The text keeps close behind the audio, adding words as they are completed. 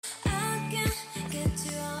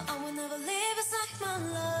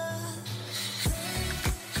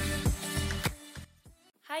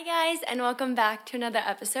Hi guys, and welcome back to another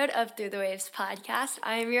episode of Through the Waves podcast.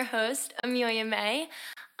 I am your host, Amelia May.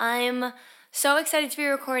 I'm so excited to be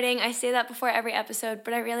recording. I say that before every episode,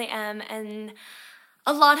 but I really am, and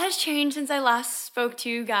a lot has changed since I last spoke to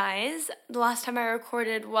you guys. The last time I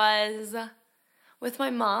recorded was with my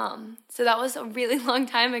mom, so that was a really long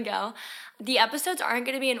time ago. The episodes aren't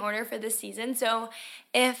going to be in order for this season, so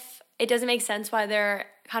if it doesn't make sense why they're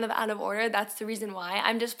kind of out of order, that's the reason why.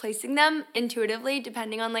 I'm just placing them intuitively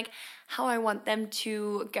depending on how I want them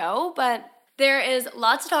to go, but there is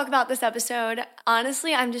lots to talk about this episode.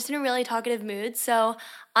 Honestly, I'm just in a really talkative mood, so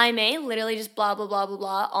I may literally just blah, blah, blah, blah,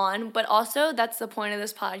 blah on, but also that's the point of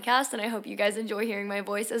this podcast, and I hope you guys enjoy hearing my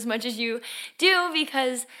voice as much as you do,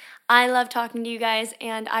 because I love talking to you guys,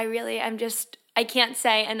 and I can't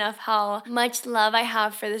say enough how much love I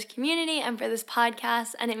have for this community and for this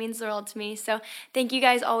podcast, and it means the world to me. So thank you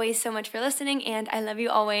guys always so much for listening, and I love you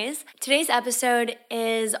always. Today's episode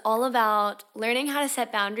is all about learning how to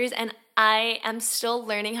set boundaries, and I am still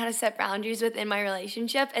learning how to set boundaries within my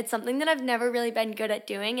relationship. It's something that I've never really been good at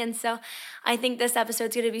doing, and so I think this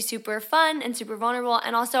episode's going to be super fun and super vulnerable,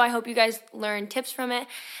 and also I hope you guys learn tips from it,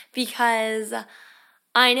 because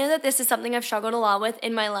I know that this is something I've struggled a lot with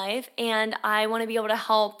in my life, and I want to be able to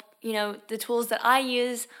help, the tools that I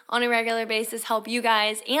use on a regular basis help you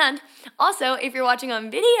guys. And also, if you're watching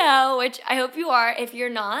on video, which I hope you are, if you're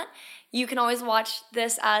not, you can always watch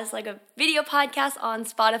this as a video podcast on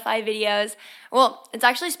Spotify videos. Well, it's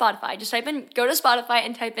actually Spotify. Just go to Spotify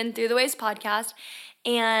and type in Through the Waves podcast,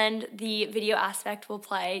 and the video aspect will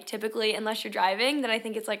play. Typically, unless you're driving, then I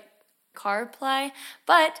think it's CarPlay,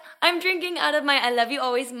 but I'm drinking out of my I Love You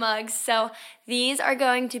Always mugs, so these are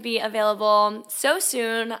going to be available so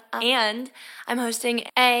soon, and I'm hosting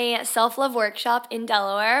a self-love workshop in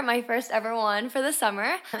Delaware, my first ever one for the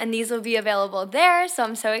summer, and these will be available there, so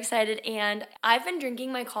I'm so excited. And I've been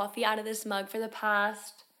drinking my coffee out of this mug for the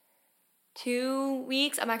past 2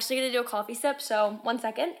 weeks. I'm actually going to do a coffee sip, so 1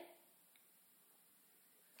 second.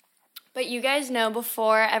 But you guys know,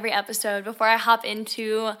 before every episode, before I hop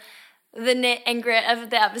into the knit and grit of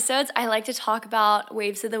the episodes, I like to talk about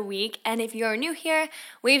Waves of the Week. And if you're new here,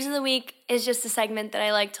 Waves of the Week is just a segment that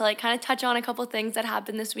I like to kind of touch on a couple things that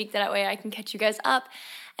happened this week, that way I can catch you guys up.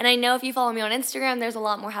 And I know if you follow me on Instagram, there's a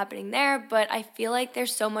lot more happening there, but I feel like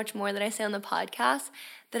there's so much more that I say on the podcast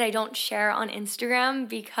that I don't share on Instagram,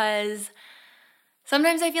 because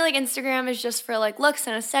sometimes I feel like Instagram is just for looks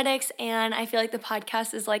and aesthetics, and I feel like the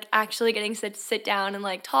podcast is actually getting to sit down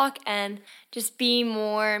and talk and just be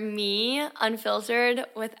more me, unfiltered,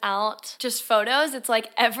 without just photos. It's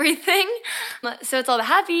everything. So it's all the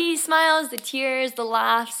happy smiles, the tears, the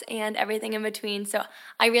laughs, and everything in between. So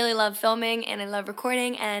I really love filming and I love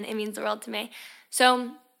recording, and it means the world to me.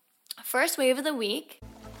 So first wave of the week,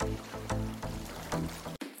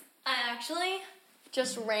 I actually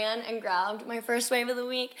just ran and grabbed my first wave of the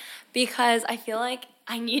week because I feel like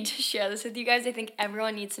I need to share this with you guys. I think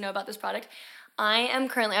everyone needs to know about this product. I'm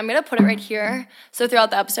going to put it right here. So throughout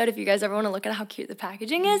the episode, if you guys ever want to look at how cute the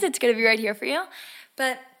packaging is, it's going to be right here for you.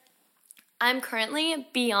 But I'm currently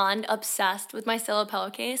beyond obsessed with my Silo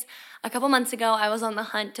pillowcase. A couple months ago, I was on the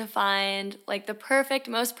hunt to find the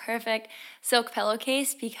most perfect silk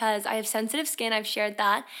pillowcase, because I have sensitive skin. I've shared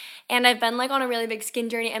that, and I've been on a really big skin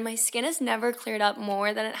journey, and my skin has never cleared up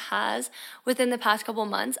more than it has within the past couple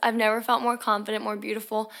months. I've never felt more confident, more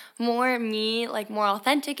beautiful, more me, more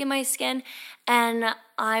authentic in my skin, and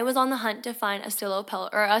I was on the hunt to find a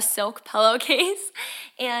silk pillowcase,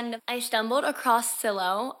 and I stumbled across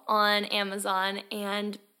Silo on Amazon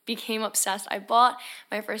and became obsessed. I bought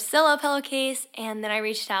my first Silo pillowcase, and then I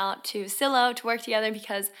reached out to Silo to work together,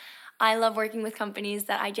 because I love working with companies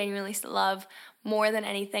that I genuinely love more than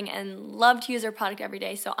anything and love to use their product every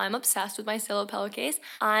day. So I'm obsessed with my Silo pillowcase.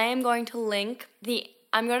 I'm going to link the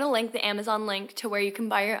Amazon link to where you can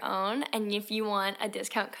buy your own, and if you want a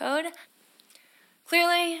discount code.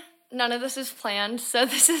 Clearly, none of this is planned, so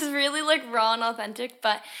this is really raw and authentic,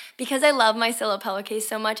 but because I love my Silo pillowcase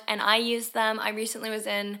so much and I use them, I recently was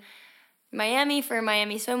in Miami for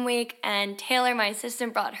Miami Swim Week, and Taylor, my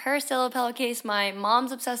assistant, brought her Silo pillowcase. My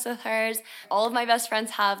mom's obsessed with hers. All of my best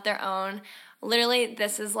friends have their own. Literally,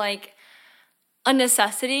 this is a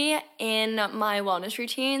necessity in my wellness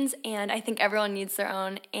routines, and I think everyone needs their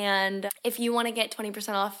own. And if you want to get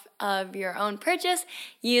 20% off of your own purchase,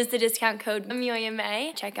 use the discount code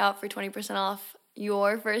AmeliaMay. Check out for 20% off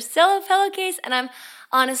your first Silo pillowcase. And I'm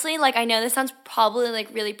honestly, like, I know this sounds probably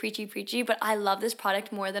like really preachy, but I love this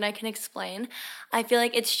product more than I can explain. I feel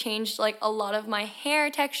like it's changed like a lot of my hair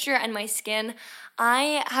texture and my skin.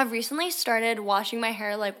 I have recently started washing my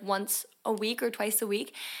hair like once a week or twice a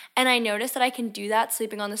week, and I noticed that I can do that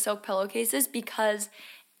sleeping on the silk pillowcases because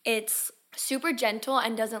it's super gentle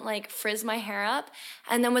and doesn't like frizz my hair up.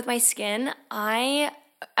 And then with my skin, I,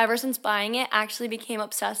 ever since buying it, actually became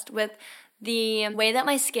obsessed with the way that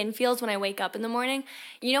my skin feels when I wake up in the morning.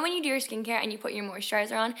 You know when you do your skincare and you put your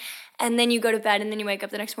moisturizer on and then you go to bed and then you wake up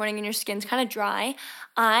the next morning and your skin's kind of dry?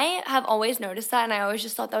 I have always noticed that and I always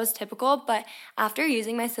just thought that was typical, but after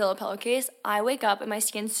using my Silo pillowcase, I wake up and my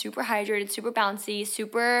skin's super hydrated, super bouncy,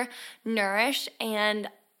 super nourished, and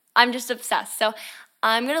I'm just obsessed. So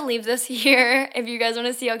I'm going to leave this here if you guys want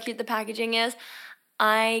to see how cute the packaging is.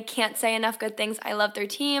 I can't say enough good things. I love their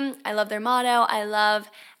team. I love their motto. I love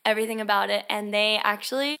everything about it. And they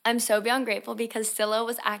actually, I'm so beyond grateful because Silo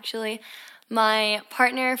was actually my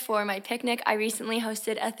partner for my picnic. I recently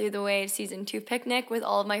hosted a Through the Waves Season 2 picnic with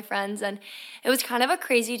all of my friends, and it was kind of a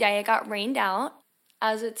crazy day. It got rained out,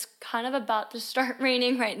 as it's kind of about to start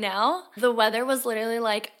raining right now. The weather was literally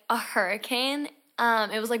like a hurricane.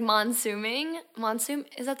 It was like monsooming. Monsoon,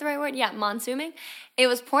 is that the right word? Yeah, monsooming. It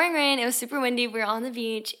was pouring rain. It was super windy. We were on the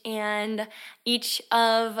beach, and each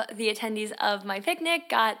of the attendees of my picnic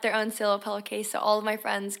got their own Silo pillowcase. So all of my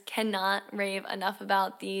friends cannot rave enough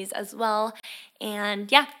about these as well.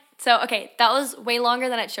 And yeah. So, okay, that was way longer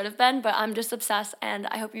than it should have been, but I'm just obsessed, and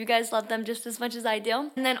I hope you guys love them just as much as I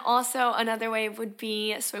do. And then also another wave would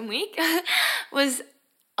be Swim Week. Was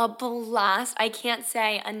a blast. I can't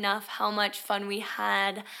say enough how much fun we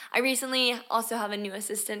had. I recently also have a new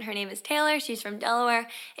assistant. Her name is Taylor. She's from Delaware.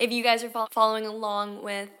 If you guys are following along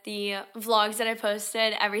with the vlogs that I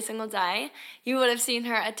posted every single day, you would have seen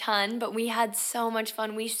her a ton, but we had so much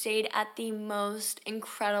fun. We stayed at the most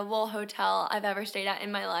incredible hotel I've ever stayed at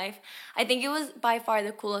in my life. I think it was by far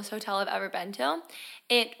the coolest hotel I've ever been to.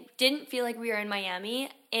 It didn't feel like we were in Miami.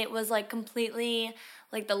 It was like completely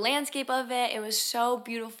like the landscape of it. It was so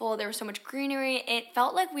beautiful. There was so much greenery. It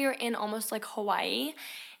felt like we were in almost like Hawaii.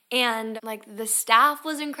 And like the staff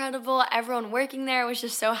was incredible. Everyone working there was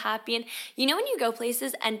just so happy. And you know when you go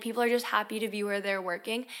places and people are just happy to be where they're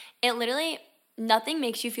working, it literally, nothing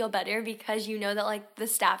makes you feel better because you know that like the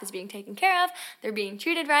staff is being taken care of, they're being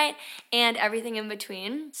treated right, and everything in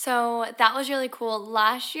between. So that was really cool.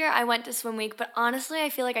 Last year I went to Swim Week, but honestly I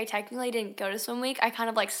feel like I technically didn't go to Swim Week. I kind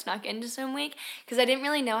of like snuck into Swim Week because I didn't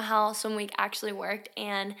really know how Swim Week actually worked,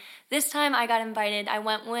 and this time I got invited. I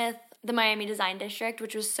went with the Miami Design District,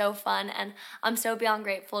 which was so fun, and I'm so beyond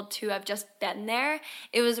grateful to have just been there.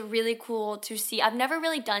 It was really cool to see. I've never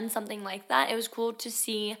really done something like that. It was cool to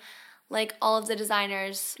see like all of the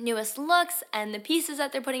designers' newest looks and the pieces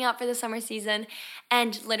that they're putting out for the summer season.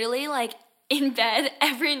 And literally like in bed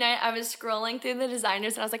every night I was scrolling through the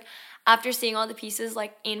designers and I was like, after seeing all the pieces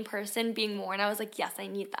like in person being worn, I was like, yes, I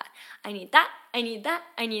need that. I need that. I need that.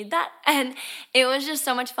 I need that. And it was just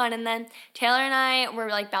so much fun. And then Taylor and I were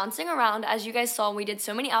like bouncing around. As you guys saw, we did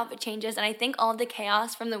so many outfit changes. And I think all of the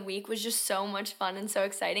chaos from the week was just so much fun and so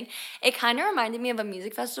exciting. It kind of reminded me of a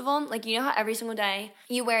music festival. Like, you know how every single day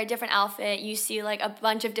you wear a different outfit, you see like a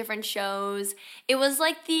bunch of different shows. It was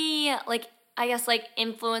like the, like, I guess like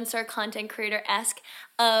influencer content creator-esque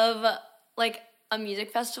of like a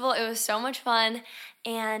music festival. It was so much fun,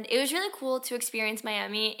 and it was really cool to experience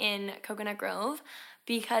Miami in Coconut Grove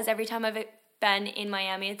because every time I've been in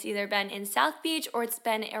Miami, it's either been in South Beach or it's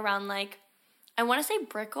been around like, I want to say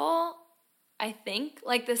Brickell, I think,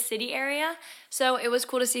 like the city area. So it was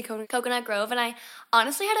cool to see Coconut Grove, and I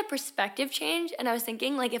honestly had a perspective change, and I was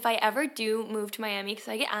thinking like if I ever do move to Miami, because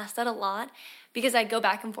I get asked that a lot because I go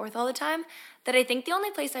back and forth all the time, that I think the only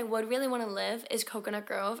place I would really want to live is Coconut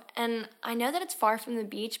Grove. And I know that it's far from the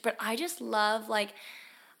beach, but I just love like,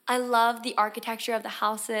 I love the architecture of the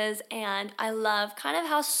houses, and I love kind of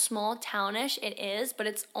how small townish it is, but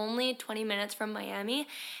it's only 20 minutes from Miami.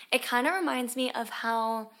 It kind of reminds me of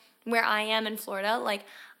how where I am in Florida, like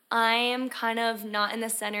I am kind of not in the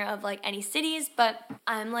center of like any cities, but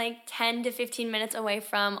I'm like 10 to 15 minutes away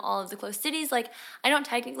from all of the close cities. Like I don't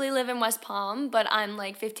technically live in West Palm, but I'm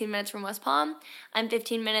like 15 minutes from West Palm. I'm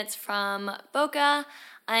 15 minutes from Boca.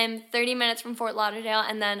 I'm 30 minutes from Fort Lauderdale,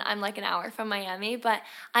 and then I'm like an hour from Miami. But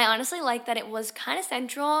I honestly like that it was kind of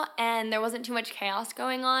central and there wasn't too much chaos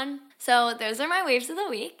going on. So those are my waves of the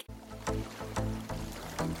week.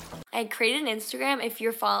 I created an Instagram. If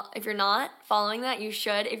you're not following that, you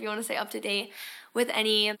should if you want to stay up to date with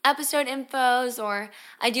any episode infos, or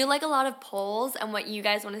I do like a lot of polls and what you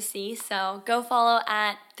guys want to see, so go follow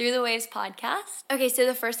at Through the Waves Podcast. Okay, so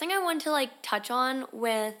the first thing I want to touch on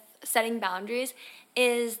with setting boundaries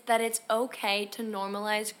is that it's okay to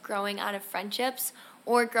normalize growing out of friendships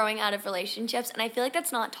or growing out of relationships, and I feel like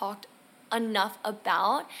that's not talked enough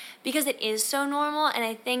about because it is so normal. And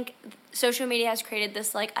I think social media has created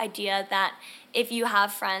this idea that if you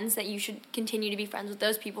have friends that you should continue to be friends with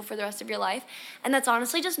those people for the rest of your life, and that's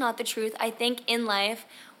honestly just not the truth. I think in life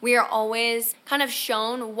we are always kind of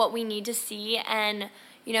shown what we need to see and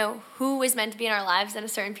who is meant to be in our lives in a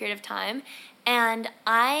certain period of time. And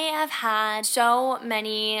I have had so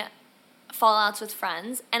many fallouts with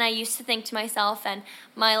friends, and I used to think to myself, and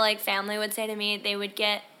my family would say to me, they would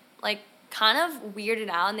get kind of weirded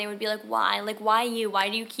out, and they would be like, why you? Why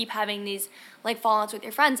do you keep having these fallouts with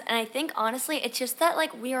your friends? And I think honestly it's just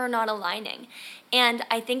that we are not aligning, and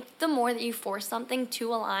I think the more that you force something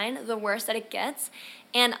to align, the worse that it gets.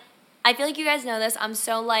 And I feel like you guys know this, I'm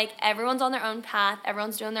so everyone's on their own path,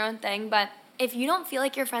 everyone's doing their own thing, but if you don't feel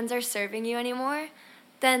like your friends are serving you anymore,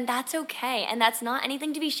 then that's okay, and that's not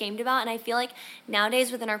anything to be shamed about. And I feel like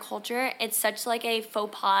nowadays within our culture, it's such a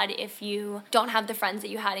faux pas if you don't have the friends that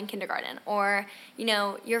you had in kindergarten, or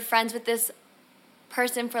you're friends with this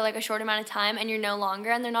person for a short amount of time and you're no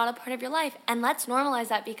longer, and they're not a part of your life. And let's normalize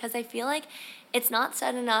that, because I feel like it's not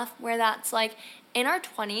said enough where that's in our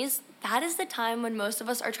 20s, that is the time when most of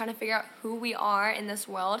us are trying to figure out who we are in this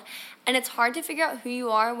world. And it's hard to figure out who you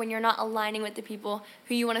are when you're not aligning with the people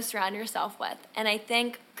who you want to surround yourself with. And I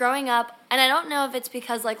think growing up, and I don't know if it's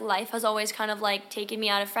because life has always kind of taken me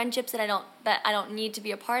out of friendships that I don't need to be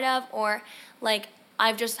a part of, or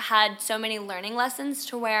I've just had so many learning lessons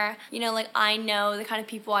to where, I know the kind of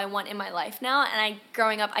people I want in my life now. And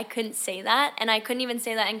growing up, I couldn't say that. And I couldn't even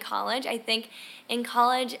say that in college. I think in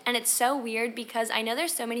college, and it's so weird because I know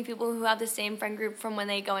there's so many people who have the same friend group from when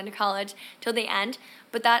they go into college till the end,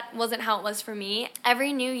 but that wasn't how it was for me.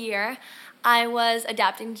 Every new year, I was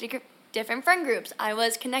adapting to different friend groups. I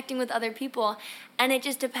was connecting with other people, and it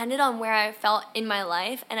just depended on where I felt in my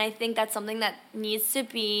life. And I think that's something that needs to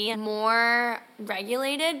be more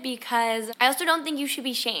regulated, because I also don't think you should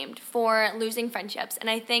be shamed for losing friendships. And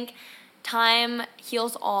I think time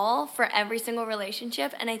heals all for every single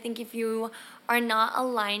relationship, and I think if you are not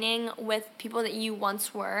aligning with people that you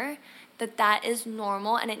once were, that is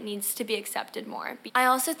normal and it needs to be accepted more. I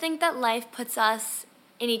also think that life puts us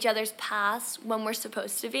in each other's paths when we're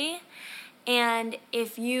supposed to be. And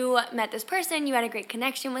if you met this person, you had a great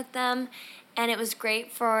connection with them, and it was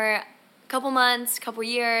great for a couple months, couple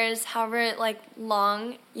years, however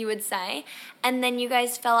long you would say, and then you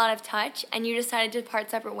guys fell out of touch and you decided to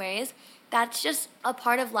part separate ways, that's just a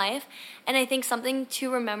part of life. And I think something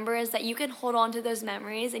to remember is that you can hold on to those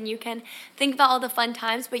memories and you can think about all the fun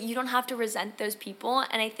times, but you don't have to resent those people.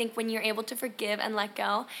 And I think when you're able to forgive and let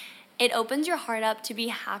go, it opens your heart up to be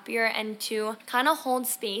happier and to kind of hold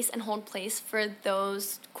space and hold place for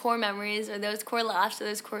those core memories, or those core laughs, or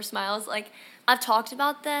those core smiles. I've talked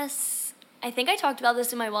about this, I think I talked about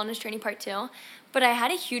this in my wellness journey part 2, but I had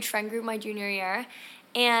a huge friend group my junior year,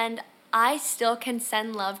 and I still can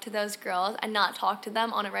send love to those girls and not talk to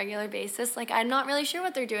them on a regular basis. I'm not really sure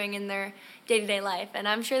what they're doing in their day-to-day life, and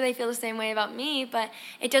I'm sure they feel the same way about me, but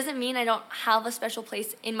it doesn't mean I don't have a special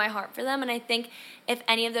place in my heart for them. And I think if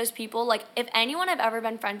any of those people, if anyone I've ever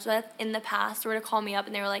been friends with in the past were to call me up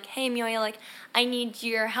and they were like, hey, Amelia, I need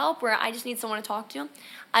your help, or I just need someone to talk to,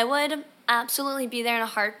 I would absolutely be there in a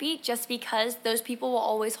heartbeat, just because those people will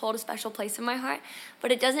always hold a special place in my heart. But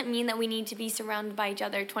it doesn't mean that we need to be surrounded by each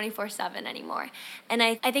other 24/7 anymore. And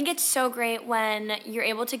I think it's so great when you're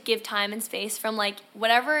able to give time and space from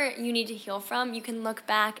whatever you need to heal from. You can look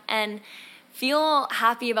back and feel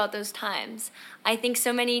happy about those times. I think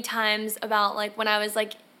so many times about when I was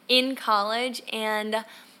in college, and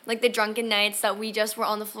the drunken nights that we just were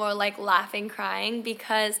on the floor laughing, crying,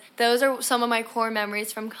 because those are some of my core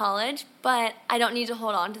memories from college. But I don't need to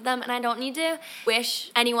hold on to them, and I don't need to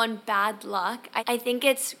wish anyone bad luck. I think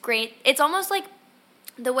it's great. It's almost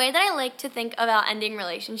the way that I like to think about ending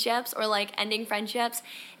relationships or ending friendships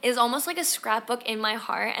is almost like a scrapbook in my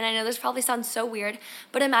heart. And I know this probably sounds so weird,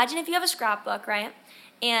 but imagine if you have a scrapbook, right?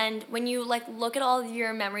 And when you look at all of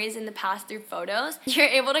your memories in the past through photos, you're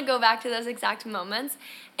able to go back to those exact moments,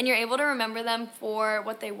 and you're able to remember them for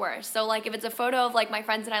what they were. So if it's a photo of my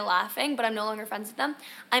friends and I laughing, but I'm no longer friends with them,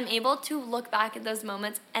 I'm able to look back at those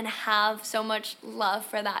moments and have so much love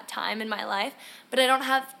for that time in my life. But I don't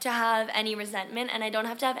have to have any resentment, and I don't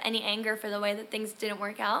have to have any anger for the way that things didn't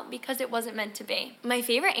work out, because it wasn't meant to be. My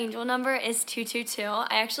favorite angel number is 222.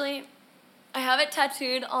 I have it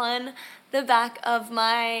tattooed on the back of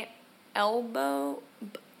my elbow,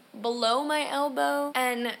 below my elbow.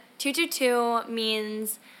 And 222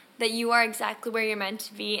 means that you are exactly where you're meant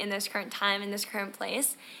to be in this current time, in this current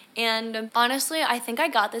place. And honestly, I think I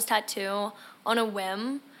got this tattoo on a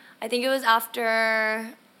whim. I think it was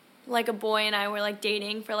after like a boy and I were like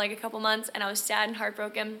dating for like a couple months, and I was sad and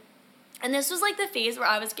heartbroken. And this was like the phase where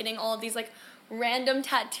I was getting all of these like random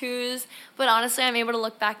tattoos, but honestly, I'm able to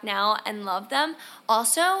look back now and love them.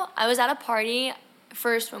 Also, I was at a party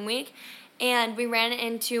for swim week, and we ran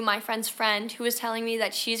into my friend's friend who was telling me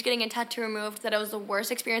that she's getting a tattoo removed, that it was the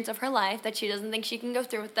worst experience of her life, that she doesn't think she can go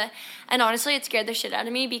through with it. And honestly, it scared the shit out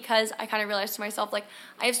of me because I kind of realized to myself, like,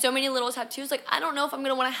 I have so many little tattoos, like, I don't know if I'm going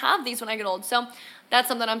to want to have these when I get old. So that's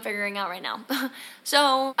something I'm figuring out right now.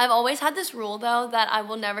 So I've always had this rule, though, that I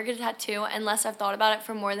will never get a tattoo unless I've thought about it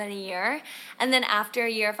for more than a year. And then after a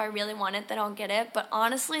year, if I really want it, then I'll get it. But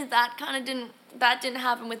honestly, that didn't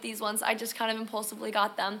happen with these ones. I just kind of impulsively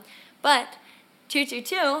got them. But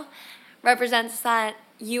 222 represents that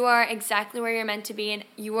you are exactly where you're meant to be and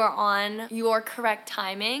you are on your correct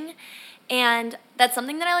timing. And that's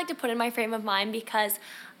something that I like to put in my frame of mind, because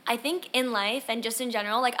I think in life and just in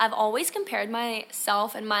general, like, I've always compared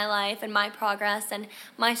myself and my life and my progress and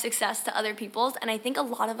my success to other people's. And I think a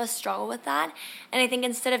lot of us struggle with that. And I think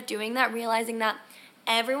instead of doing that, realizing that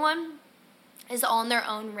everyone is on their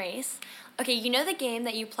own race. Okay, you know the game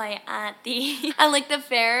that you play at like the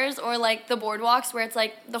fairs or like the boardwalks where it's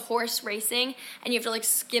like the horse racing and you have to like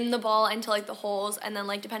skim the ball into like the holes, and then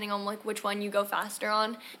like depending on like which one you go faster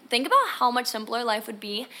on. Think about how much simpler life would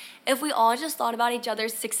be if we all just thought about each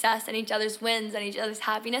other's success and each other's wins and each other's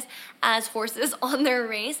happiness as horses on their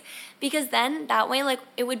race, because then that way, like,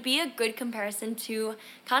 it would be a good comparison to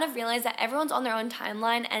kind of realize that everyone's on their own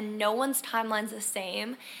timeline and no one's timeline's the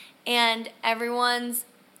same, and everyone's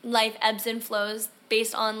life ebbs and flows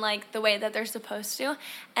based on like the way that they're supposed to.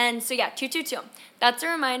 And so yeah, 222, that's a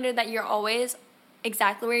reminder that you're always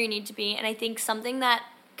exactly where you need to be. And I think something that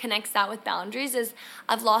connects that with boundaries is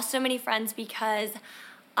I've lost so many friends because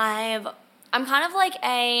I'm kind of like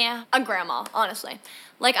a grandma, honestly.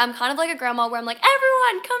 Like, I'm kind of like a grandma where I'm like,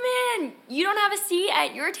 everyone, come in. You don't have a seat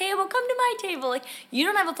at your table, come to my table. Like, you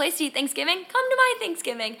don't have a place to eat Thanksgiving, come to my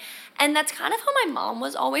Thanksgiving. And that's kind of how my mom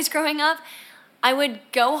was always growing up. I would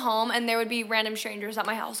go home and there would be random strangers at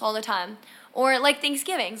my house all the time. Or like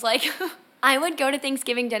Thanksgivings. Like, I would go to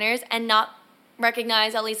Thanksgiving dinners and not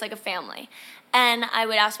recognize at least like a family. And I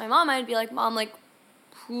would ask my mom, I'd be like, Mom, like,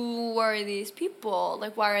 who are these people?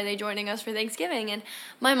 Like, why are they joining us for Thanksgiving? And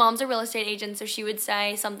my mom's a real estate agent, so she would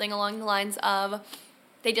say something along the lines of,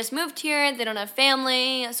 they just moved here, they don't have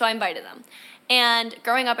family, so I invited them. And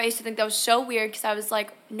growing up, I used to think that was so weird because I was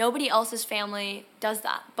like, nobody else's family does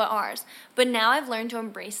that but ours. But now I've learned to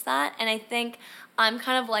embrace that, and I think I'm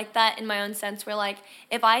kind of like that in my own sense where, like,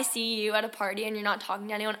 if I see you at a party and you're not talking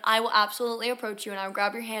to anyone, I will absolutely approach you and I will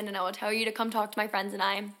grab your hand and I will tell you to come talk to my friends and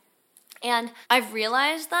I. And I've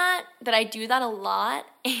realized that I do that a lot,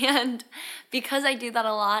 and because I do that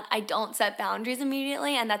a lot, I don't set boundaries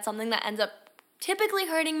immediately, and that's something that ends up typically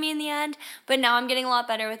hurting me in the end. But now I'm getting a lot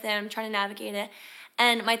better with it. I'm trying to navigate it.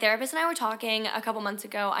 And my therapist and I were talking a couple months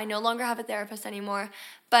ago. I no longer have a therapist anymore,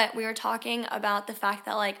 but we were talking about the fact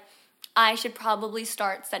that, like, I should probably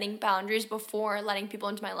start setting boundaries before letting people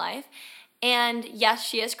into my life. And yes,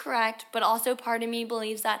 she is correct, but also part of me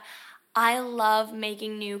believes that I love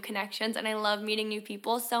making new connections and I love meeting new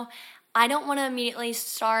people. So I don't want to immediately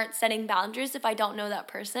start setting boundaries if I don't know that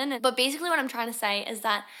person. But basically what I'm trying to say is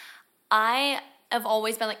that I have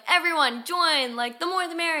always been like, everyone join, like, the more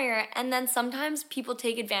the merrier. And then sometimes people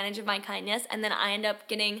take advantage of my kindness, and then I end up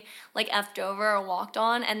getting like effed over or walked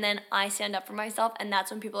on, and then I stand up for myself, and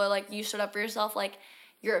that's when people are like, you stood up for yourself, like,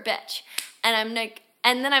 you're a bitch. And I'm like,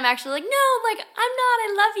 and then I'm actually like, no, like, I'm not,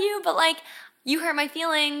 I love you, but like, you hurt my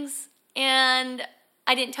feelings and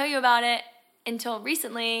I didn't tell you about it until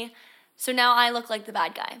recently, so now I look like the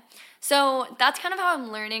bad guy. So that's kind of how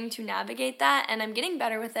I'm learning to navigate that, and I'm getting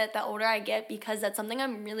better with it the older I get, because that's something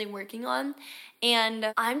I'm really working on.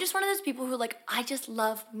 And I'm just one of those people who, like, I just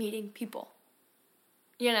love meeting people.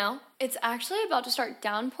 You know? It's actually about to start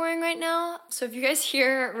downpouring right now, so if you guys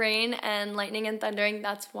hear rain and lightning and thundering,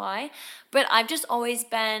 that's why. But I've just always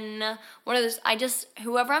been one of those,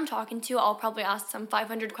 whoever I'm talking to, I'll probably ask them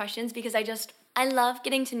 500 questions, because I love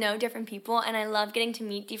getting to know different people, and I love getting to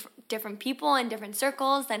meet different people in different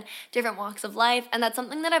circles and different walks of life, and that's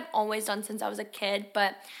something that I've always done since I was a kid,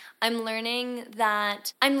 but I'm learning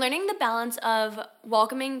the balance of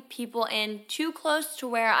welcoming people in too close to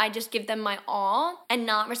where I just give them my all and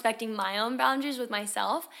not respecting my own boundaries with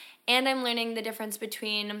myself, and I'm learning the difference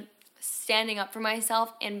between standing up for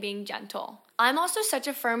myself and being gentle. I'm also such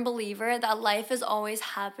a firm believer that life is always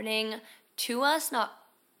happening to us, no.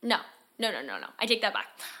 I take that back.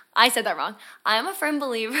 I said that wrong. I'm a firm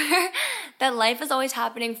believer that life is always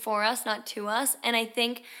happening for us, not to us. And I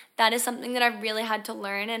think that is something that I've really had to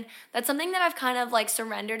learn. And that's something that I've kind of like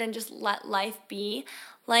surrendered and just let life be.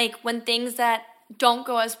 Like when things that don't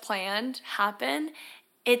go as planned happen,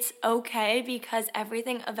 it's okay because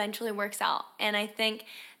everything eventually works out. And I think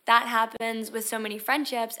that happens with so many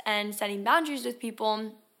friendships and setting boundaries with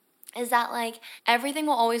people, is that like everything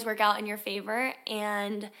will always work out in your favor.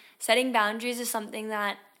 And setting boundaries is something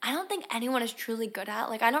that I don't think anyone is truly good at.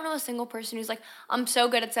 Like I don't know a single person who's like, I'm so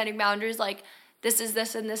good at setting boundaries, like this is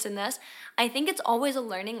this and this and this. I think it's always a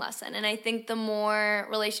learning lesson. And I think the more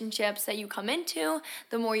relationships that you come into,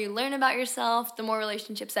 the more you learn about yourself, the more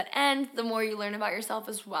relationships that end, the more you learn about yourself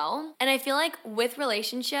as well. And I feel like with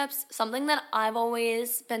relationships, something that I've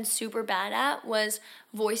always been super bad at was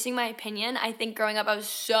voicing my opinion. I think growing up I was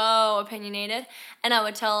so opinionated and I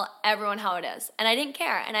would tell everyone how it is. And I didn't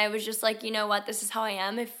care. And I was just like, you know what, this is how I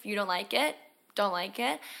am. If you don't like it, don't like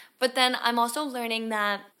it. But then I'm also learning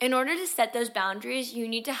that in order to set those boundaries, you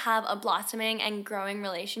need to have a blossoming and growing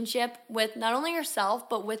relationship with not only yourself,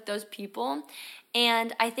 but with those people.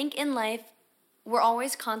 And I think in life, we're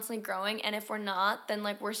always constantly growing, and if we're not, then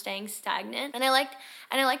like we're staying stagnant. And I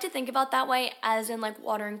like to think about that way as in like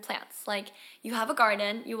watering plants. Like you have a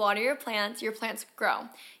garden, you water your plants grow.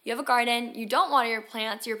 You have a garden, you don't water your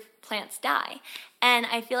plants die. And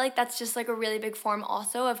I feel like that's just like a really big form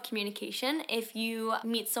also of communication. If you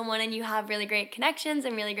meet someone and you have really great connections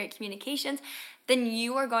and really great communications, then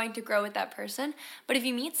you are going to grow with that person. But if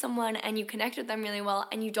you meet someone and you connect with them really well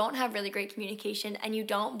and you don't have really great communication and you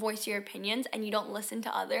don't voice your opinions and you don't listen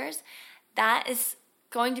to others, that is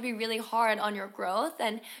going to be really hard on your growth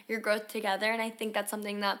and your growth together. And I think that's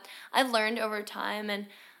something that I've learned over time. And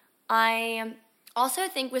I also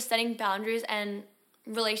think with setting boundaries and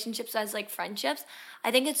relationships as like friendships,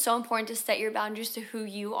 I think it's so important to set your boundaries to who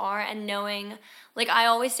you are and knowing, like I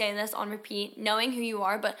always say this on repeat, knowing who you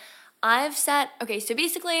are. But so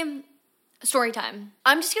basically, story time.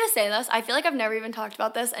 I'm just going to say this. I feel like I've never even talked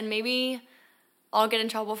about this, and maybe I'll get in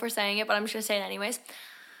trouble for saying it, but I'm just going to say it anyways.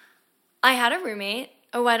 I had a roommate.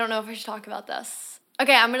 Oh, I don't know if I should talk about this.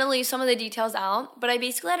 Okay, I'm going to leave some of the details out, but I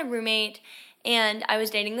basically had a roommate, and I was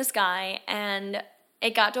dating this guy, and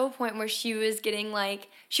it got to a point where she was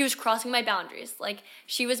crossing my boundaries. Like,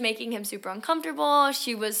 she was making him super uncomfortable.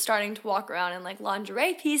 She was starting to walk around in, like,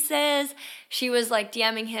 lingerie pieces. She was, like,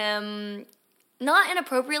 DMing him, not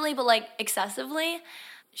inappropriately, but, like, excessively.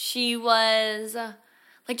 She was,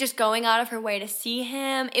 like, just going out of her way to see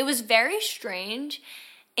him. It was very strange,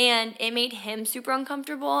 and it made him super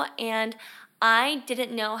uncomfortable, and I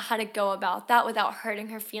didn't know how to go about that without hurting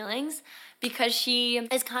her feelings, because she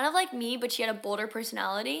is kind of like me, but she had a bolder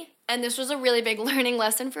personality. And this was a really big learning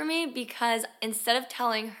lesson for me, because instead of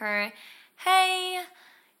telling her, hey,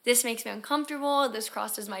 this makes me uncomfortable, this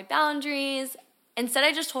crosses my boundaries, instead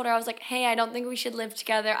I just told her, I was like, hey, I don't think we should live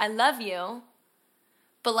together. I love you,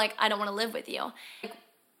 but like, I don't want to live with you. Like,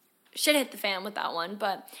 shit hit the fan with that one,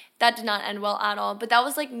 but that did not end well at all. But that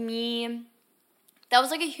was like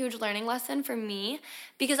a huge learning lesson for me,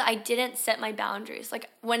 because I didn't set my boundaries. Like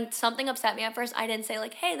when something upset me at first, I didn't say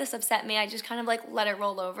like, hey, this upset me. I just kind of like let it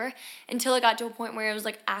roll over until it got to a point where it was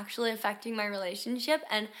like actually affecting my relationship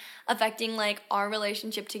and affecting like our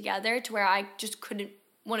relationship together, to where I just couldn't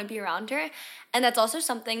want to be around her. And that's also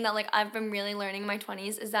something that like I've been really learning in my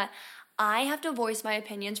 20s, is that I have to voice my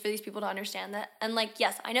opinions for these people to understand that. And like,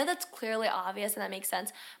 yes, I know that's clearly obvious and that makes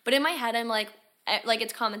sense, but in my head I'm like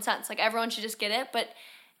it's common sense. Like everyone should just get it, but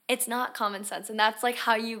it's not common sense. And that's like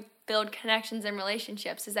how you build connections and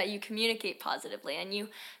relationships, is that you communicate positively and you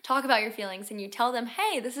talk about your feelings and you tell them,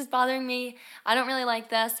 hey, this is bothering me. I don't really like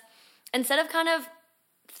this. Instead of kind of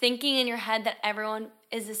thinking in your head that everyone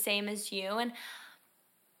is the same as you. And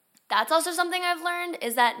that's also something I've learned,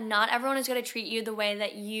 is that not everyone is going to treat you the way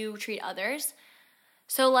that you treat others.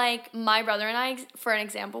 So like my brother and I, for an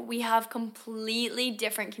example, we have completely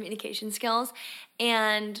different communication skills,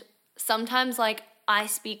 and sometimes like I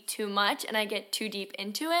speak too much and I get too deep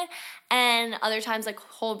into it, and other times like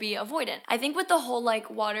he'll be avoidant. I think with the whole like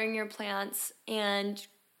watering your plants and,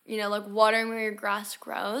 you know, like watering where your grass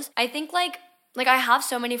grows, I think like I have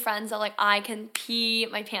so many friends that like I can pee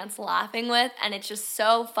my pants laughing with, and it's just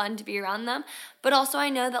so fun to be around them. But also I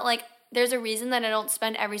know that like there's a reason that I don't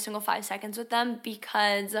spend every single 5 seconds with them,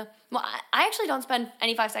 because, well, I actually don't spend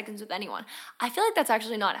any 5 seconds with anyone. I feel like that's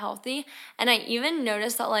actually not healthy. And I even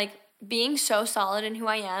noticed that like being so solid in who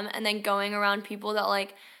I am and then going around people that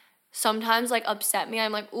like sometimes like upset me,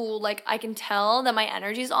 I'm like, ooh, like I can tell that my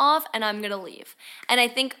energy's off and I'm gonna leave. And I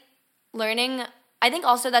think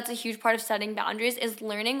also that's a huge part of setting boundaries is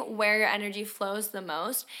learning where your energy flows the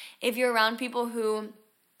most. If you're around people who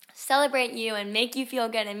celebrate you and make you feel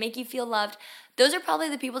good and make you feel loved, those are probably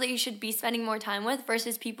the people that you should be spending more time with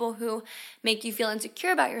versus people who make you feel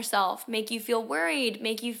insecure about yourself, make you feel worried,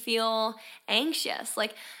 make you feel anxious.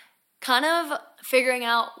 Like, kind of figuring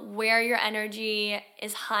out where your energy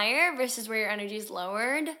is higher versus where your energy is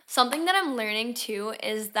lowered. Something that I'm learning too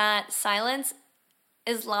is that silence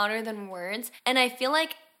is louder than words. And I feel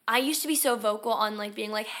like I used to be so vocal on like being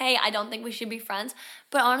like, hey, I don't think we should be friends.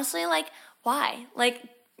 But honestly, like, why? Like,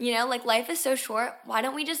 like life is so short. Why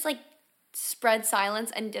don't we just like spread silence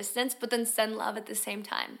and distance, but then send love at the same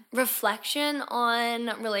time? Reflection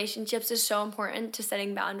on relationships is so important to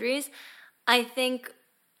setting boundaries. I think,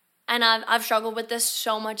 and I've struggled with this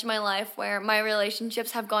so much in my life where my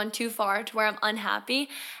relationships have gone too far to where I'm unhappy.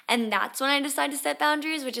 And that's when I decide to set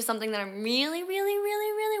boundaries, which is something that I'm really, really,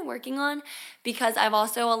 really, really working on, because I've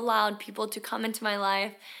also allowed people to come into my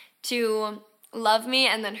life to love me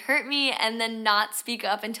and then hurt me and then not speak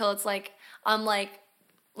up until it's like I'm like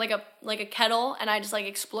a kettle and I just like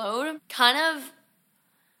explode. Kind of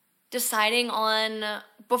deciding on,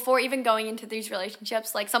 before even going into these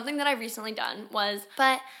relationships, like something that I've recently done was,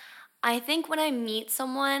 but I think when I meet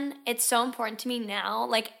someone, it's so important to me now.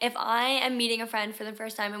 Like if I am meeting a friend for the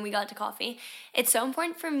first time and we got to coffee, it's so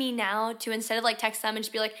important for me now to, instead of like text them and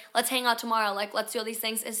just be like, let's hang out tomorrow, like let's do all these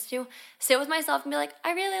things, is to sit with myself and be like,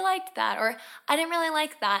 I really liked that, or I didn't really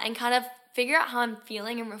like that, and kind of figure out how I'm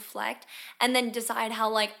feeling and reflect, and then decide how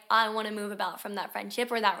like I want to move about from that friendship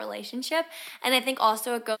or that relationship. And I think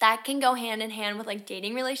also that can go hand in hand with like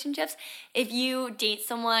dating relationships. If you date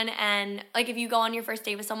someone and like if you go on your first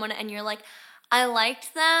date with someone and you're like, I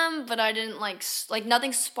liked them, but I didn't like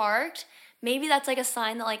nothing sparked, maybe that's like a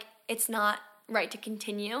sign that like it's not right to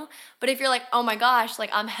continue. But if you're like, oh my gosh, like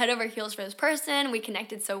I'm head over heels for this person, we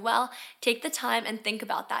connected so well, take the time and think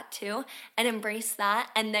about that too and embrace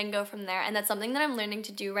that and then go from there. And that's something that I'm learning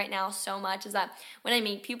to do right now so much, is that when I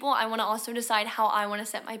meet people, I want to also decide how I want to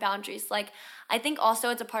set my boundaries. Like I think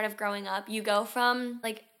also it's a part of growing up. You go from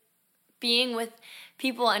like being with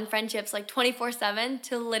people and friendships like 24/7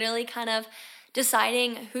 to literally kind of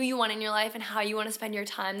deciding who you want in your life and how you want to spend your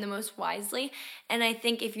time the most wisely. And I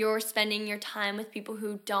think if you're spending your time with people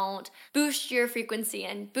who don't boost your frequency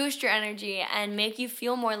and boost your energy and make you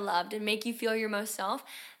feel more loved and make you feel your most self,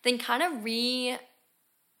 then kind of rearrange,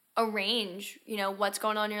 what's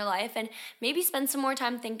going on in your life, and maybe spend some more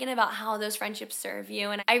time thinking about how those friendships serve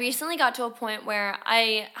you. And I recently got to a point where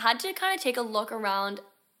I had to kind of take a look around,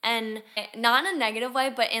 and not in a negative way,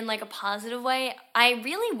 but in like a positive way. I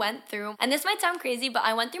really went through, and this might sound crazy, but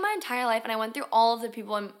I went through my entire life and I went through all of the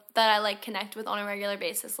people that I like connect with on a regular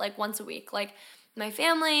basis, like once a week, like my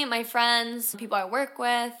family, my friends, people I work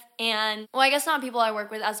with, and well, I guess not people I work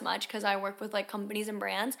with as much because I work with like companies and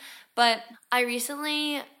brands, but I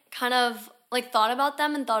recently kind of like thought about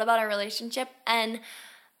them and thought about our relationship and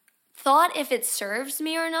thought if it serves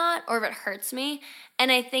me or not, or if it hurts me.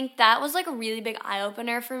 And I think that was like a really big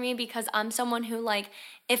eye-opener for me, because I'm someone who like,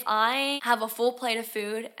 if I have a full plate of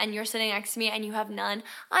food and you're sitting next to me and you have none,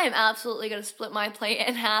 I am absolutely going to split my plate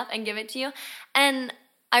in half and give it to you. And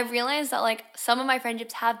I realized that like some of my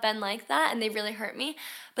friendships have been like that and they really hurt me,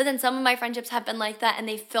 but then some of my friendships have been like that and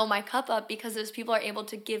they fill my cup up because those people are able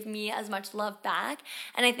to give me as much love back.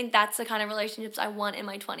 And I think that's the kind of relationships I want in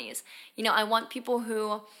my 20s. I want people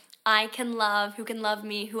who I can love, who can love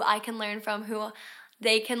me, who I can learn from, who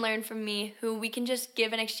they can learn from me, who we can just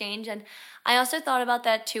give in exchange. And I also thought about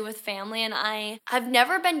that too with family, and I've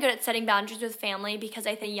never been good at setting boundaries with family because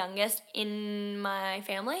I'm the youngest in my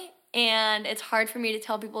family, and it's hard for me to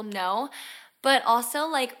tell people no. But also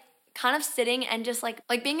like kind of sitting and just like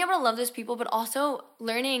being able to love those people, but also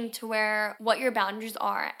learning to where what your boundaries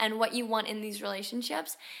are and what you want in these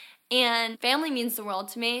relationships. And family means the world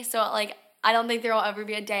to me, so like I don't think there will ever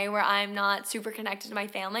be a day where I'm not super connected to my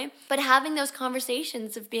family. But having those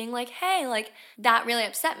conversations of being like, hey, like that really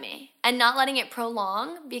upset me, and not letting it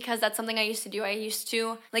prolong, because that's something I used to do. I used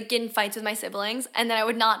to like get in fights with my siblings and then I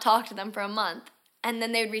would not talk to them for a month. And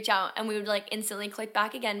then they would reach out and we would like instantly click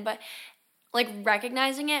back again. But like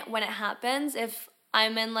recognizing it when it happens, if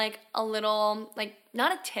I'm in like a little, like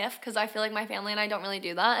not a tiff, because I feel like my family and I don't really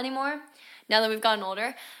do that anymore now that we've gotten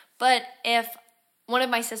older. But if one of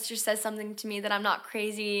my sisters says something to me that I'm not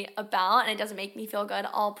crazy about and it doesn't make me feel good,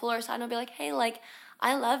 I'll pull her aside and I'll be like, hey, like,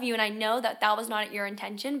 I love you and I know that that was not your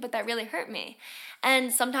intention, but that really hurt me.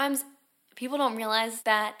 And sometimes people don't realize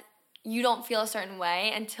that you don't feel a certain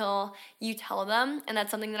way until you tell them, and that's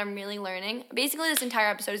something that I'm really learning. Basically, this entire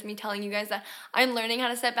episode is me telling you guys that I'm learning how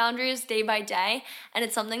to set boundaries day by day, and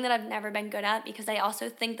it's something that I've never been good at because I also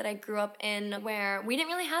think that I grew up in where we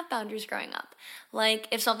didn't really have boundaries growing up. Like,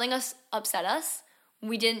 if something upset us,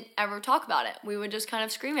 we didn't ever talk about it. We would just kind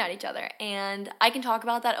of scream at each other, and I can talk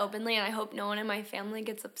about that openly, and I hope no one in my family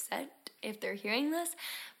gets upset if they're hearing this.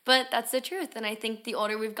 But that's the truth, and I think the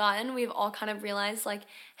older we've gotten, we've all kind of realized, like,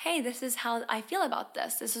 hey, this is how I feel about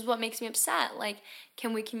this. This is what makes me upset. Like,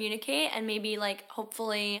 can we communicate and maybe, like,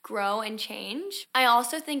 hopefully grow and change? I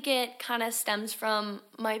also think it kind of stems from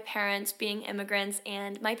my parents being immigrants,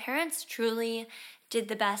 and my parents truly did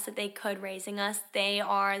the best that they could raising us. They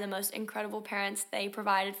are the most incredible parents. They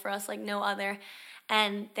provided for us like no other.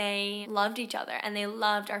 And they loved each other and they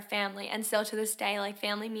loved our family. And still to this day, like,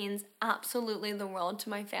 family means absolutely the world to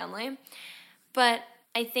my family. But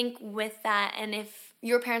I think with that, and if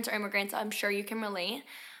your parents are immigrants, I'm sure you can relate.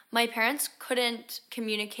 My parents couldn't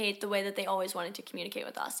communicate the way that they always wanted to communicate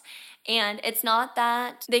with us. And it's not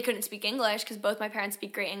that they couldn't speak English, because both my parents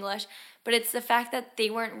speak great English, but it's the fact that they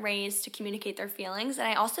weren't raised to communicate their feelings. And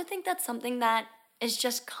I also think that's something that is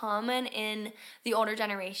just common in the older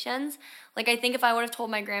generations. Like, I think if I would have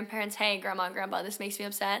told my grandparents, hey, grandma and grandpa, this makes me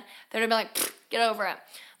upset, they would have been like, get over it.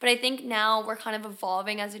 But I think now we're kind of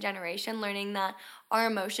evolving as a generation, learning that our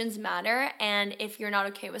emotions matter, and if you're not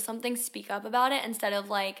okay with something, speak up about it instead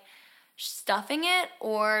of like stuffing it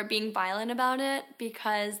or being violent about it,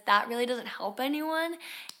 because that really doesn't help anyone.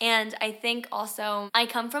 And I think also I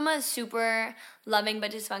come from a super loving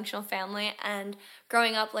but dysfunctional family, and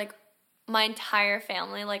growing up, like, my entire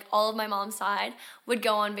family, like all of my mom's side, would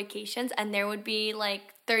go on vacations, and there would be like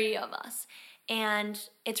 30 of us. And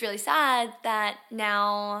it's really sad that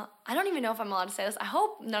now, I don't even know if I'm allowed to say this. I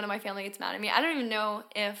hope none of my family gets mad at me. I don't even know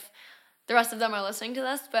if the rest of them are listening to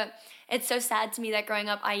this, but it's so sad to me that growing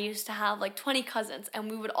up I used to have like 20 cousins, and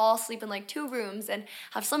we would all sleep in like 2 rooms and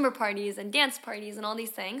have slumber parties and dance parties and all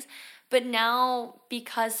these things. But now,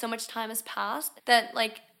 because so much time has passed, that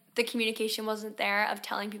like the communication wasn't there of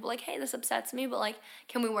telling people like, hey, this upsets me, but like,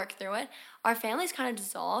 can we work through it? Our family's kind of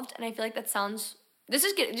dissolved, and I feel like that sounds, this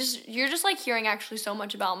is good. You're just like hearing actually so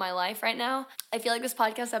much about my life right now. I feel like this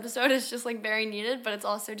podcast episode is just like very needed, but it's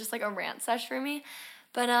also just like a rant sesh for me.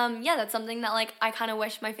 But yeah, that's something that like I kind of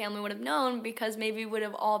wish my family would have known, because maybe we would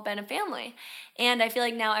have all been a family. And I feel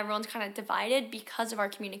like now everyone's kind of divided because of our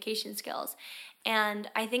communication skills. And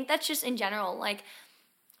I think that's just in general, like,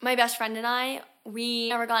 my best friend and I, we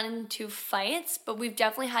never got into fights, but we've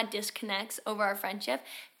definitely had disconnects over our friendship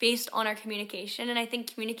based on our communication. And I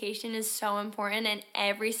think communication is so important in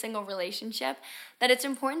every single relationship, that it's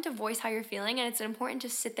important to voice how you're feeling, and it's important to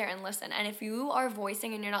sit there and listen. And if you are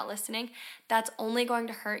voicing and you're not listening, that's only going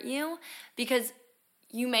to hurt you, because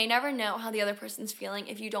you may never know how the other person's feeling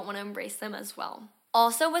if you don't want to embrace them as well.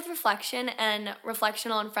 Also, with reflection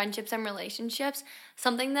on friendships and relationships,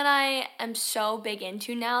 something that I am so big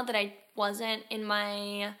into now that I wasn't in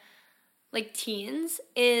my like teens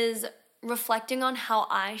is reflecting on how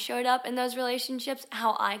I showed up in those relationships,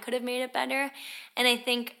 how I could have made it better. And I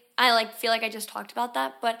think I like feel like I just talked about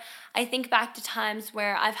that, but I think back to times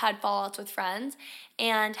where I've had fallouts with friends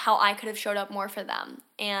and how I could have showed up more for them,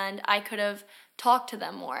 and I could have talked to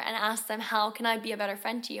them more and asked them, how can I be a better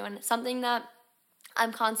friend to you? And something that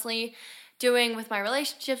I'm constantly doing with my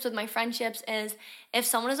relationships, with my friendships, is if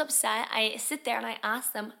someone is upset, I sit there and I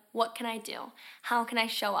ask them, what can I do? How can I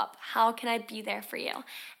show up? How can I be there for you?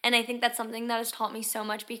 And I think that's something that has taught me so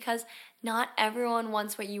much, because not everyone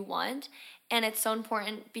wants what you want. And it's so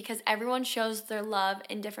important because everyone shows their love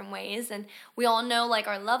in different ways. And we all know like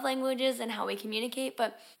our love languages and how we communicate.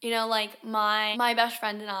 But, you know, like my best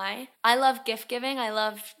friend and I love gift giving. I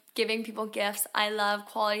love giving people gifts. I love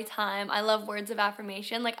quality time. I love words of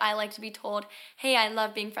affirmation. Like, I like to be told, hey, I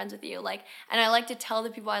love being friends with you. Like, and I like to tell the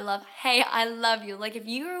people I love, hey, I love you. Like, if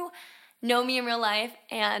you know me in real life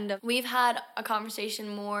and we've had a conversation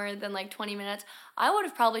more than like 20 minutes, I would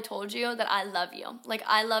have probably told you that I love you. Like,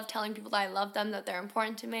 I love telling people that I love them, that they're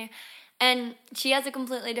important to me. And she has a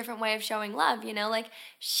completely different way of showing love, you know? Like,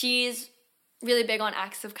 she's really big on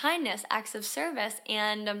acts of kindness, acts of service,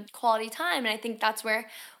 and quality time. And I think that's where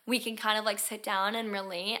we can kind of like sit down and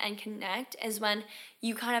relate and connect, is when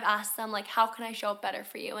you kind of ask them like, how can I show up better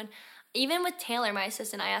for you? And even with Taylor, my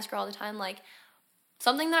assistant, I ask her all the time, like,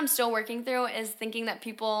 something that I'm still working through is thinking that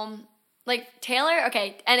people like Taylor,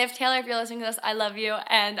 okay, and if Taylor, if you're listening to this, I love you,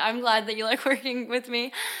 and I'm glad that you like working with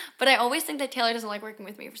me, but I always think that Taylor doesn't like working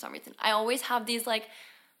with me for some reason. I always have these like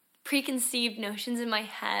preconceived notions in my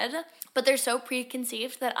head but they're so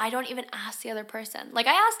preconceived that I don't even ask the other person. Like,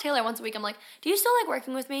 I asked Taylor once a week, I'm like, do you still like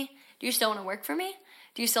working with me? Do you still want to work for me?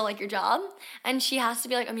 Do you still like your job? And she has to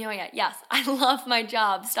be like, Amelia, yes, I love my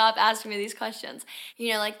job. Stop asking me these questions.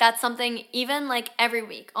 You know, like, that's something, even like every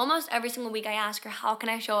week, almost every single week, I ask her, how can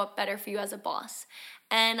I show up better for you as a boss?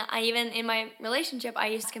 And I even, in my relationship, I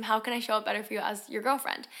used to ask him, how can I show up better for you as your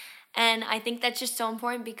girlfriend? And I think that's just so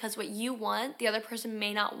important because what you want, the other person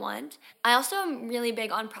may not want. I also am really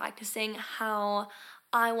big on practicing how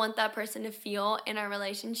I want that person to feel in our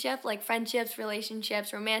relationship, like friendships,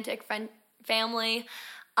 relationships, romantic, family.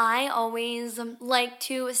 I always like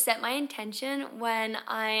to set my intention when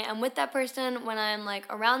I am with that person, when I'm like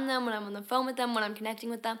around them, when I'm on the phone with them, when I'm connecting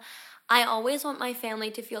with them. I always want my family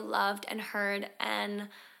to feel loved and heard and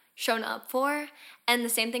shown up for. And the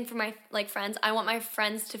same thing for my like friends. I want my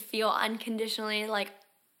friends to feel unconditionally like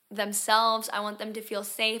themselves. I want them to feel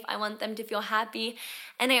safe. I want them to feel happy.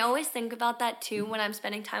 And I always think about that too when I'm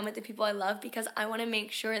spending time with the people I love, because I want to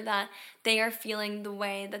make sure that they are feeling the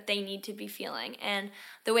way that they need to be feeling and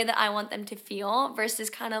the way that I want them to feel, versus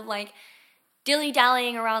kind of like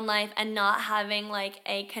dilly-dallying around life and not having like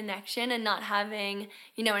a connection and not having,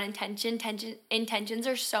 you know, an intention. Intentions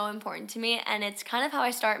are so important to me, and it's kind of how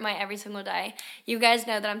I start my every single day. You guys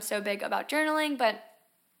know that I'm so big about journaling, but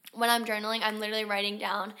when I'm journaling, I'm literally writing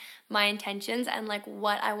down my intentions and like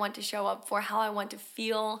what I want to show up for, how I want to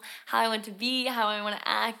feel, how I want to be, how I want to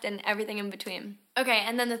act, and everything in between. Okay,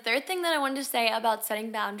 and then the third thing that I wanted to say about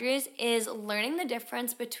setting boundaries is learning the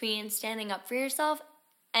difference between standing up for yourself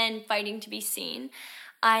and fighting to be seen.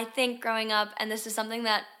 I think growing up, and this is something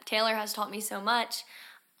that Taylor has taught me so much,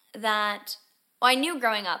 that, well, I knew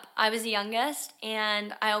growing up, I was the youngest,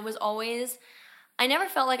 and I never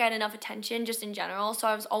felt like I had enough attention just in general, so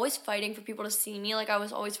I was always fighting for people to see me. Like, I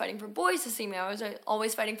was always fighting for boys to see me. I was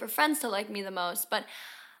always fighting for friends to like me the most. But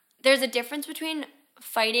there's a difference between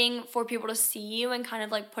fighting for people to see you and kind of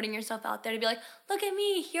like putting yourself out there to be like, look at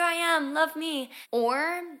me, here I am, love me,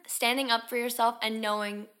 or standing up for yourself and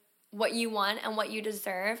knowing what you want and what you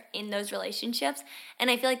deserve in those relationships. And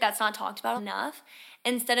I feel like that's not talked about enough.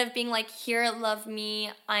 Instead of being like, here, love me,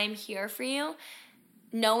 I'm here for you,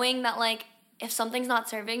 knowing that like if something's not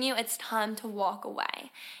serving you, it's time to walk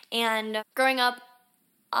away. And growing up,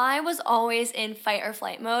 I was always in fight or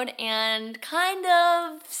flight mode, and kind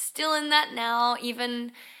of still in that now.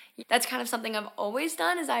 Even that's kind of something I've always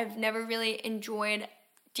done, is I've never really enjoyed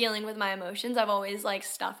dealing with my emotions. I've always like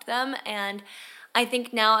stuffed them, and I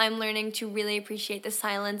think now I'm learning to really appreciate the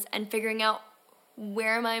silence and figuring out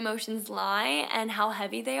where my emotions lie and how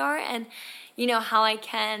heavy they are, and you know, how I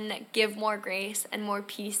can give more grace and more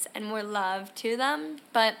peace and more love to them.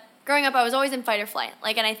 But growing up, I was always in fight or flight.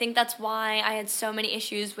 Like, and I think that's why I had so many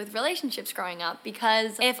issues with relationships growing up,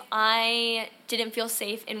 because if I didn't feel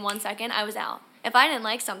safe in 1 second, I was out. If I didn't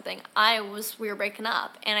like something, we were breaking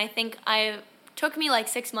up. And I think took me like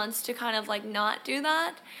 6 months to kind of like not do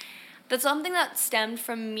that. That's something that stemmed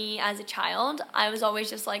from me as a child. I was always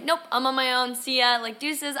just like, nope, I'm on my own, see ya, like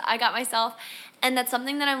deuces, I got myself. And that's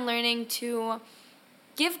something that I'm learning to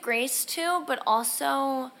give grace to, but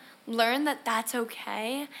also learn that that's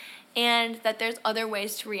okay, and that there's other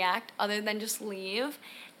ways to react other than just leave.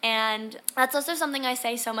 And that's also something I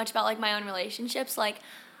say so much about like my own relationships. Like,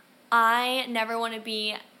 I never want to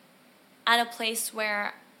be at a place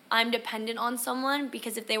where I'm dependent on someone,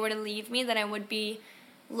 because if they were to leave me, then I would be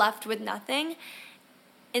left with nothing.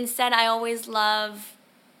 Instead, I always love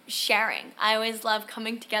sharing. I always love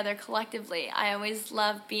coming together collectively. I always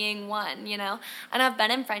love being one, you know? And I've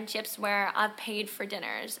been in friendships where I've paid for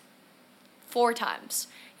dinners 4 times,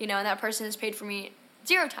 you know, and that person has paid for me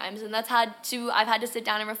 0 times, and I've had to sit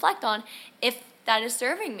down and reflect on if that is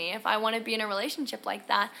serving me, if I want to be in a relationship like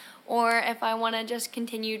that, or if I want to just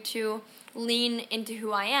continue to lean into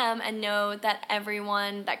who I am and know that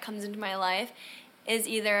everyone that comes into my life is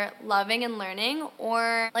either loving and learning,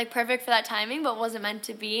 or like perfect for that timing but wasn't meant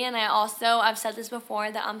to be. And I've said this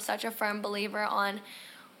before, that I'm such a firm believer on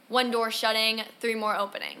 1 door shutting, 3 more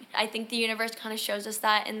opening. I think the universe kind of shows us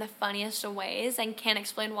that in the funniest of ways, and can't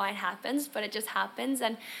explain why it happens, but it just happens.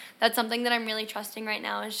 And that's something that I'm really trusting right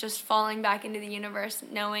now, is just falling back into the universe,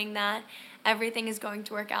 knowing that everything is going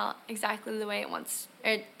to work out exactly the way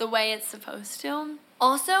the way it's supposed to.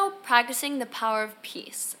 Also, practicing the power of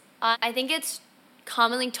peace. I think it's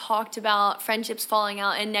commonly talked about friendships falling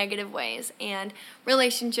out in negative ways and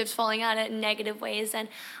relationships falling out in negative ways. And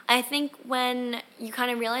I think when you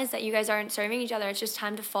kind of realize that you guys aren't serving each other, it's just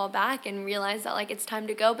time to fall back and realize that like it's time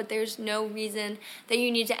to go, but there's no reason that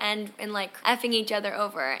you need to end in like effing each other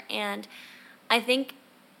over. And I think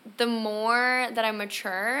the more that I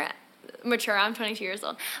mature mature. I'm 22 years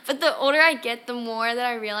old. But the older I get, the more that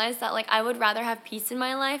I realize that, like, I would rather have peace in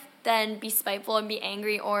my life than be spiteful and be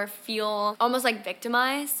angry or feel almost like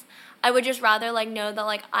victimized. I would just rather, like, know that,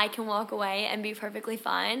 like, I can walk away and be perfectly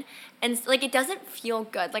fine. And, like, it doesn't feel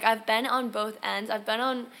good. Like, I've been on both ends. I've been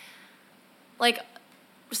on, like,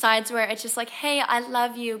 sides where it's just like, hey, I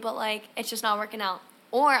love you, but, like, it's just not working out.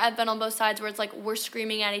 Or I've been on both sides where it's like we're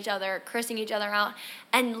screaming at each other, cursing each other out,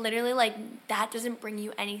 and literally, like, that doesn't bring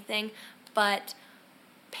you anything but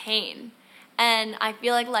pain. And I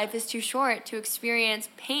feel like life is too short to experience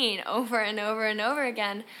pain over and over and over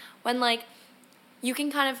again when, like, you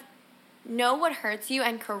can kind of know what hurts you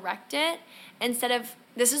and correct it instead of,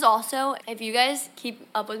 this is also, if you guys keep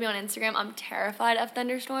up with me on Instagram, I'm terrified of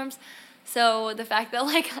thunderstorms. So the fact that,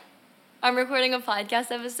 like, I'm recording a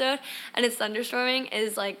podcast episode and it's thunderstorming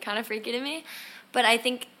is, like, kind of freaky to me. But I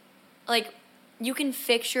think, like, you can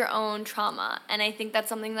fix your own trauma. And I think that's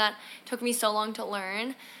something that took me so long to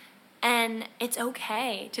learn. And it's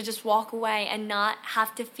okay to just walk away and not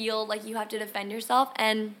have to feel like you have to defend yourself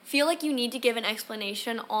and feel like you need to give an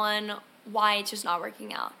explanation on why it's just not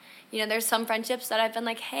working out. You know, there's some friendships that I've been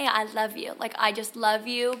like, hey, I love you. Like, I just love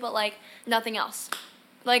you, but, like, nothing else.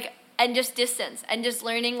 Like, and just distance and just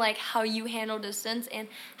learning, like, how you handle distance and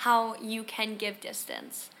how you can give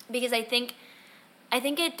distance. Because I think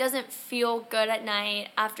it doesn't feel good at night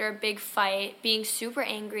after a big fight, being super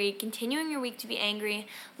angry, continuing your week to be angry,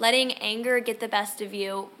 letting anger get the best of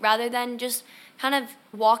you, rather than just kind of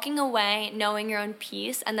walking away knowing your own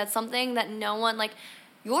peace. And that's something that no one, like,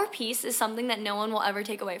 your peace is something that no one will ever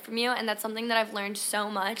take away from you. And that's something that I've learned so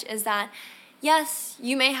much, is that, yes,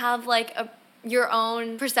 you may have, like, your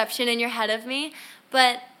own perception in your head of me,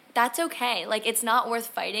 but that's okay. Like, it's not worth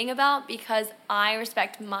fighting about, because I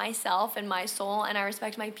respect myself and my soul, and I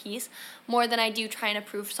respect my peace more than I do trying to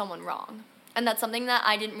prove someone wrong. And that's something that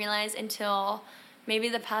I didn't realize until maybe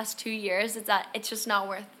the past 2 years, is that it's just not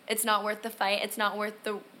worth the fight. It's not worth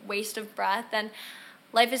the waste of breath. And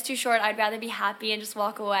life is too short. I'd rather be happy and just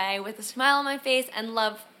walk away with a smile on my face and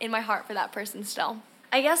love in my heart for that person still.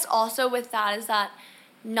 I guess also with that is that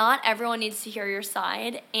not everyone needs to hear your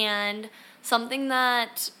side. And something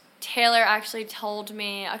that Taylor actually told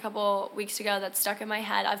me a couple weeks ago that stuck in my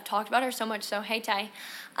head, I've talked about her so much, so hey Tay,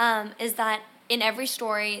 is that in every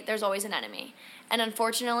story there's always an enemy. And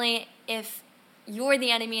unfortunately, if you're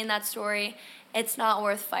the enemy in that story, it's not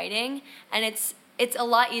worth fighting. And it's a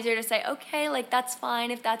lot easier to say, okay, like, that's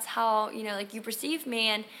fine if that's how, you know, like, you perceive me,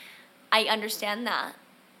 and I understand that.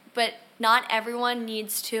 But not everyone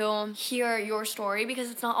needs to hear your story,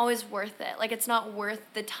 because it's not always worth it. Like, it's not worth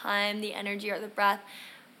the time, the energy, or the breath,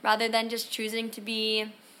 rather than just choosing to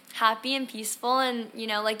be happy and peaceful. And, you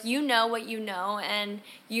know, like, you know what you know, and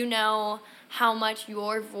you know how much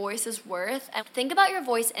your voice is worth. And think about your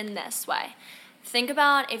voice in this way. Think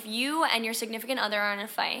about if you and your significant other are in a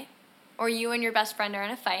fight, or you and your best friend are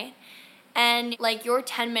in a fight, and, like, your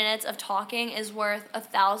 10 minutes of talking is worth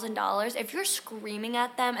 $1,000. If you're screaming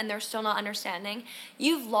at them and they're still not understanding,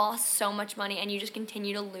 you've lost so much money and you just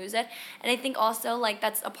continue to lose it. And I think also, like,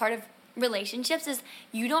 that's a part of relationships, is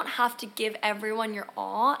you don't have to give everyone your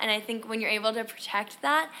all. And I think when you're able to protect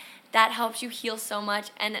that, that helps you heal so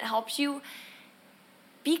much, and it helps you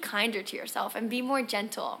be kinder to yourself and be more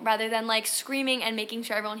gentle, rather than, like, screaming and making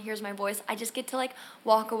sure everyone hears my voice. I just get to, like,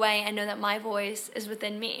 walk away and know that my voice is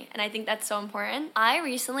within me. And I think that's so important. I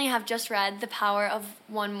recently have just read The Power of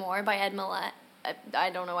One More by Ed Mylett.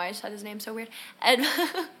 I don't know why I said his name so weird.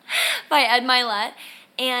 By Ed Mylett.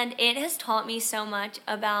 And it has taught me so much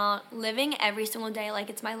about living every single day like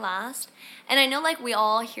it's my last. And I know, like, we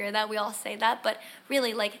all hear that, we all say that, but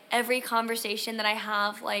really, like, every conversation that I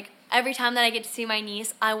have, like, every time that I get to see my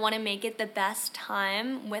niece, I want to make it the best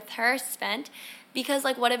time with her spent, because,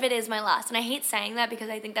 like, what if it is my last? And I hate saying that because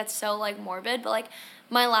I think that's so, like, morbid, but, like,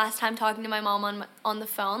 my last time talking to my mom on the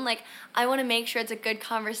phone, like, I want to make sure it's a good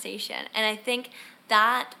conversation. And I think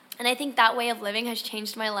that way of living has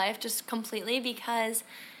changed my life just completely, because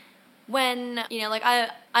when, you know, like,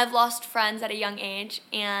 I've lost friends at a young age,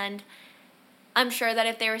 and I'm sure that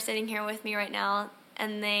if they were sitting here with me right now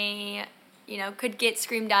and they, you know, could get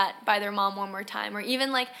screamed at by their mom one more time, or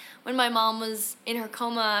even, like, when my mom was in her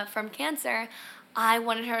coma from cancer, I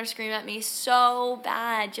wanted her to scream at me so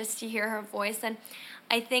bad just to hear her voice. And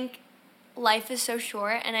I think life is so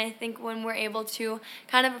short, and I think when we're able to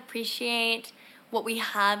kind of appreciate what we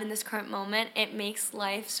have in this current moment, it makes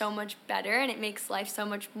life so much better, and it makes life so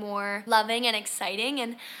much more loving and exciting.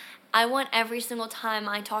 And I want every single time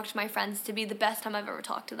I talk to my friends to be the best time I've ever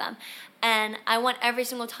talked to them. And I want every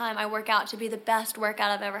single time I work out to be the best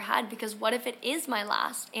workout I've ever had, because what if it is my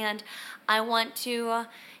last? And I want to,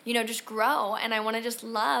 just grow, and I want to just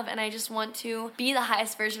love, and I just want to be the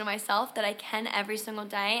highest version of myself that I can every single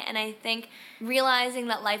day. And I think realizing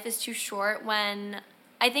that life is too short, when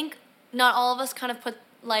I think not all of us kind of put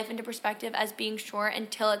life into perspective as being short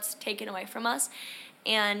until it's taken away from us.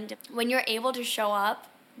 And when you're able to show up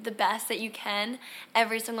the best that you can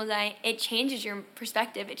every single day, it changes your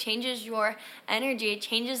perspective, it changes your energy, it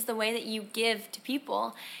changes the way that you give to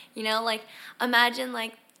people. Like, imagine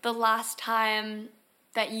like the last time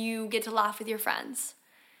that you get to laugh with your friends.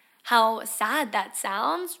 How sad that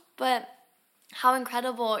sounds, but how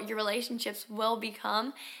incredible your relationships will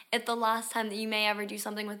become if the last time that you may ever do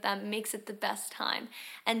something with them makes it the best time.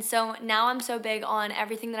 And so now I'm so big on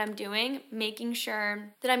everything that I'm doing, making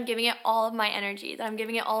sure that I'm giving it all of my energy, that I'm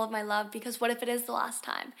giving it all of my love, because what if it is the last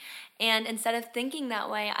time? And instead of thinking that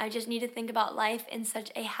way, I just need to think about life in such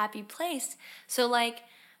a happy place. So like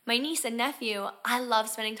my niece and nephew, I love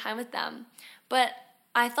spending time with them. But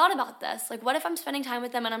I thought about this, like, what if I'm spending time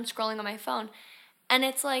with them and I'm scrolling on my phone? And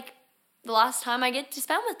it's like, the last time I get to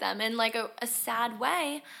spend with them in like a sad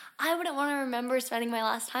way, I wouldn't want to remember spending my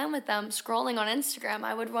last time with them scrolling on Instagram.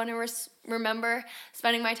 I would want to remember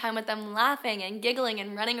spending my time with them laughing and giggling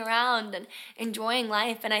and running around and enjoying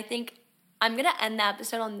life. And I think I'm going to end the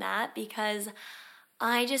episode on that, because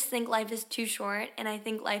I just think life is too short, and I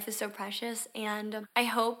think life is so precious. And I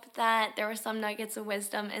hope that there were some nuggets of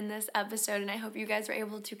wisdom in this episode, and I hope you guys were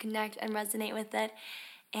able to connect and resonate with it.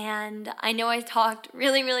 And I know I talked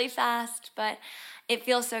really, really fast, but it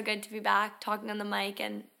feels so good to be back talking on the mic,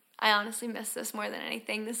 and I honestly miss this more than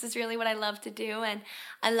anything. This is really what I love to do, and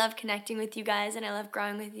I love connecting with you guys, and I love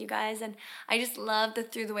growing with you guys, and I just love the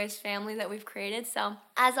Through the Waves family that we've created. So,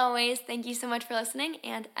 as always, thank you so much for listening,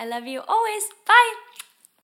 and I love you always. Bye!